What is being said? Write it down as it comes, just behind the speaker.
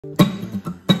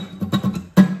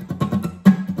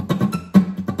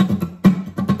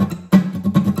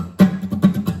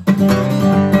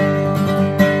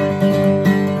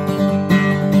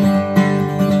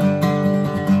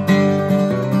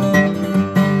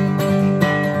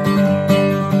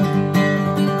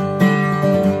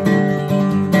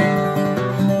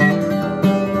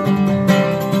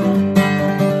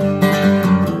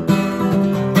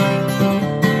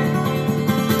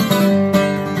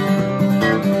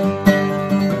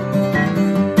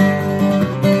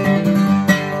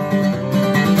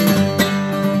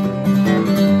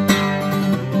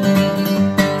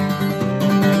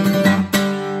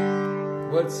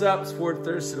What's up, Sport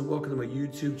Thirsty, and welcome to my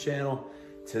YouTube channel.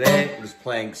 Today, I'm just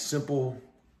playing simple,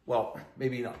 well,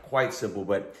 maybe not quite simple,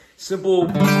 but simple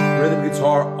rhythm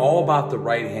guitar, all about the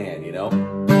right hand, you know?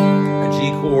 A G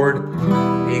chord,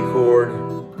 E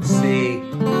chord, C,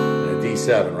 and a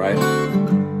D7, right?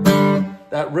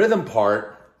 That rhythm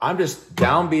part, I'm just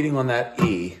downbeating on that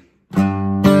E.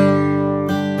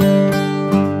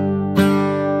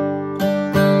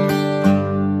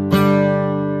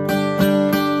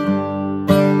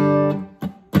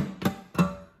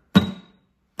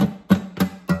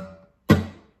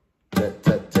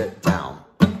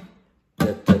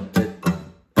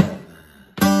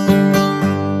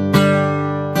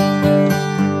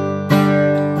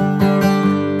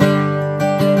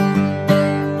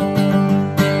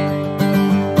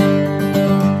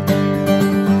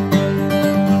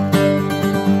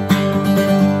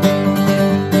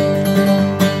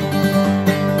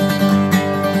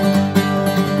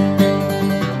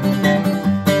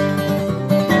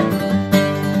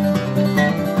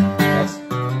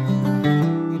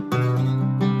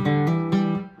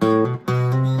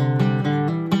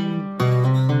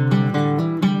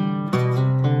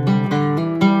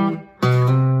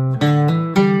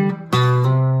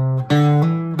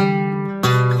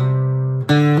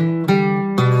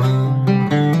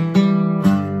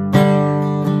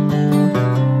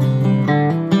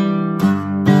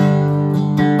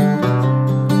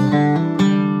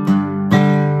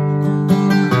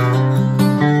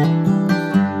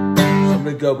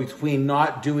 Go between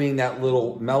not doing that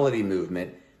little melody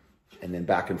movement and then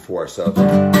back and forth. So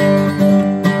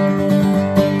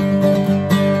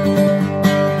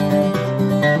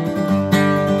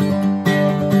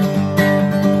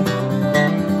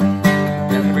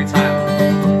every time.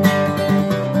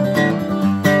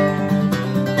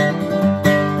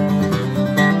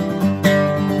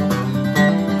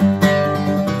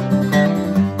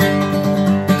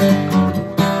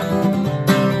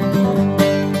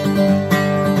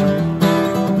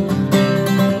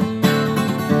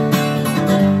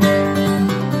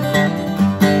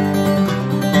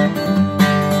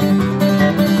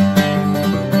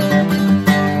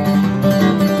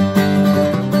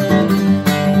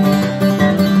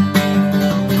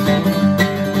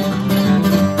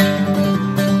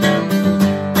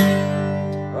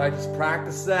 Just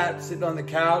practice that, sitting on the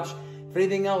couch. If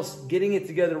anything else, getting it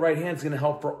together right hand is going to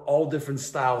help for all different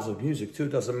styles of music too.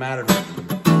 It doesn't matter.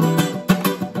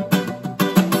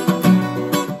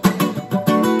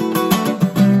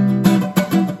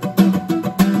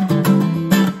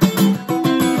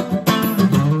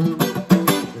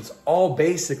 It's all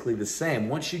basically the same.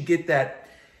 Once you get that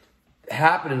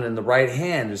happening in the right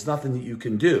hand, there's nothing that you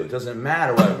can do. It doesn't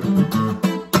matter what.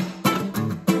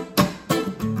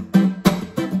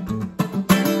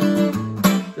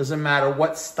 Doesn't matter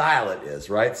what style it is,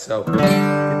 right? So get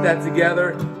that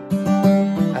together.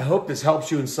 I hope this helps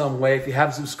you in some way. If you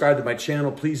haven't subscribed to my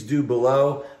channel, please do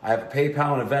below. I have a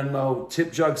PayPal and a Venmo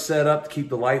tip jug set up to keep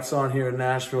the lights on here in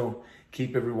Nashville,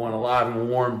 keep everyone alive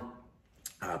and warm.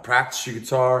 Practice your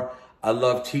guitar. I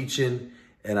love teaching,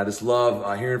 and I just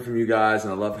love hearing from you guys,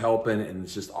 and I love helping, and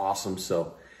it's just awesome.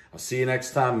 So I'll see you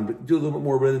next time. Do a little bit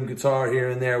more rhythm guitar here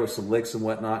and there with some licks and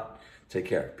whatnot. Take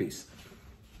care. Peace.